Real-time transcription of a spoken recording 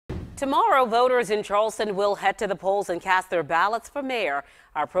Tomorrow, voters in Charleston will head to the polls and cast their ballots for mayor.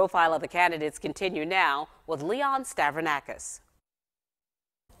 Our profile of the candidates continue now with Stavrinakis.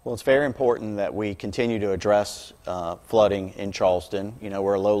 Well, it's very important that we continue to address flooding in Charleston. You know,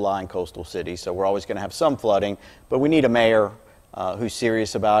 we're a low-lying coastal city, so we're always going to have some flooding, but we need a mayor who's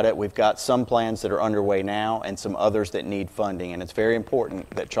serious about it. We've got some plans that are underway now and some others that need funding, and it's very important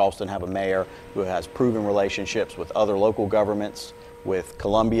that Charleston have a mayor who has proven relationships with other local governments, with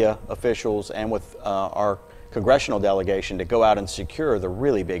Columbia officials, and with our congressional delegation to go out and secure the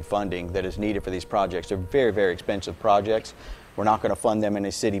really big funding that is needed for these projects. They're very, very expensive projects. We're not going to fund them in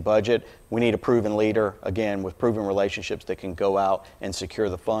a city budget. We need a proven leader, again, with proven relationships that can go out and secure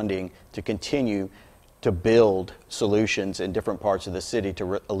the funding to continue to build solutions in different parts of the city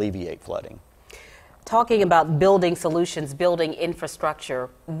to alleviate flooding. Talking about building solutions, building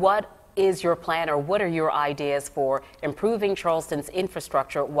infrastructure, what is your plan, or what are your ideas for improving Charleston's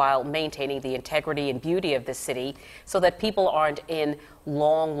infrastructure while maintaining the integrity and beauty of the city so that people aren't in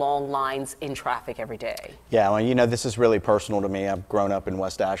long lines in traffic every day? Yeah, well, you know, this is really personal to me. I've grown up in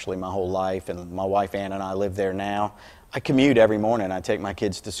West Ashley my whole life, and my wife Ann and I live there now. I commute every morning. I take my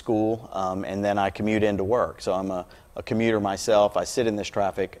kids to school, and then I commute into work. So I'm a commuter myself. I sit in this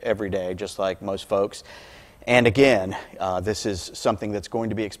traffic every day, just like most folks. And again, this is something that's going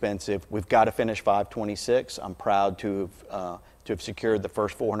to be expensive. We've got to finish 526. I'm proud to have secured the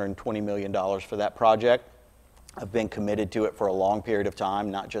first $420 million for that project. I've been committed to it for a long period of time,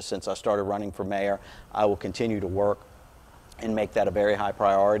 not just since I started running for mayor. I will continue to work and make that a very high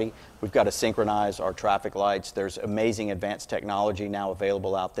priority. We've got to synchronize our traffic lights. There's amazing advanced technology now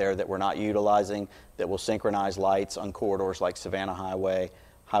available out there that we're not utilizing that will synchronize lights on corridors like Savannah Highway,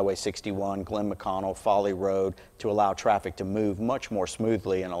 Highway 61, Glenn McConnell, Folly Road, to allow traffic to move much more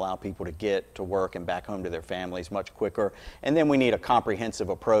smoothly and allow people to get to work and back home to their families much quicker. And then we need a comprehensive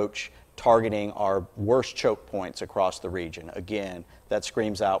approach targeting our worst choke points across the region. Again, that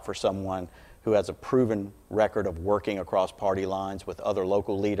screams out for someone who has a proven record of working across party lines with other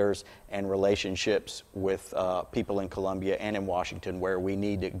local leaders and relationships with people in Columbia and in Washington, where we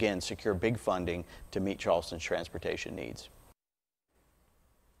need to, again, secure big funding to meet Charleston's transportation needs.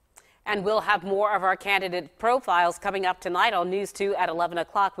 And we'll have more of our candidate profiles coming up tonight on News 2 at 11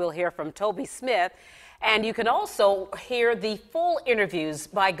 o'clock. We'll hear from Toby Smith. And you can also hear the full interviews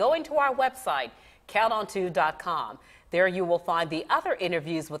by going to our website, counton2.com. There you will find the other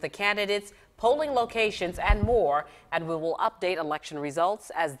interviews with the candidates, polling locations, and more. And we will update election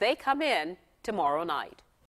results as they come in tomorrow night.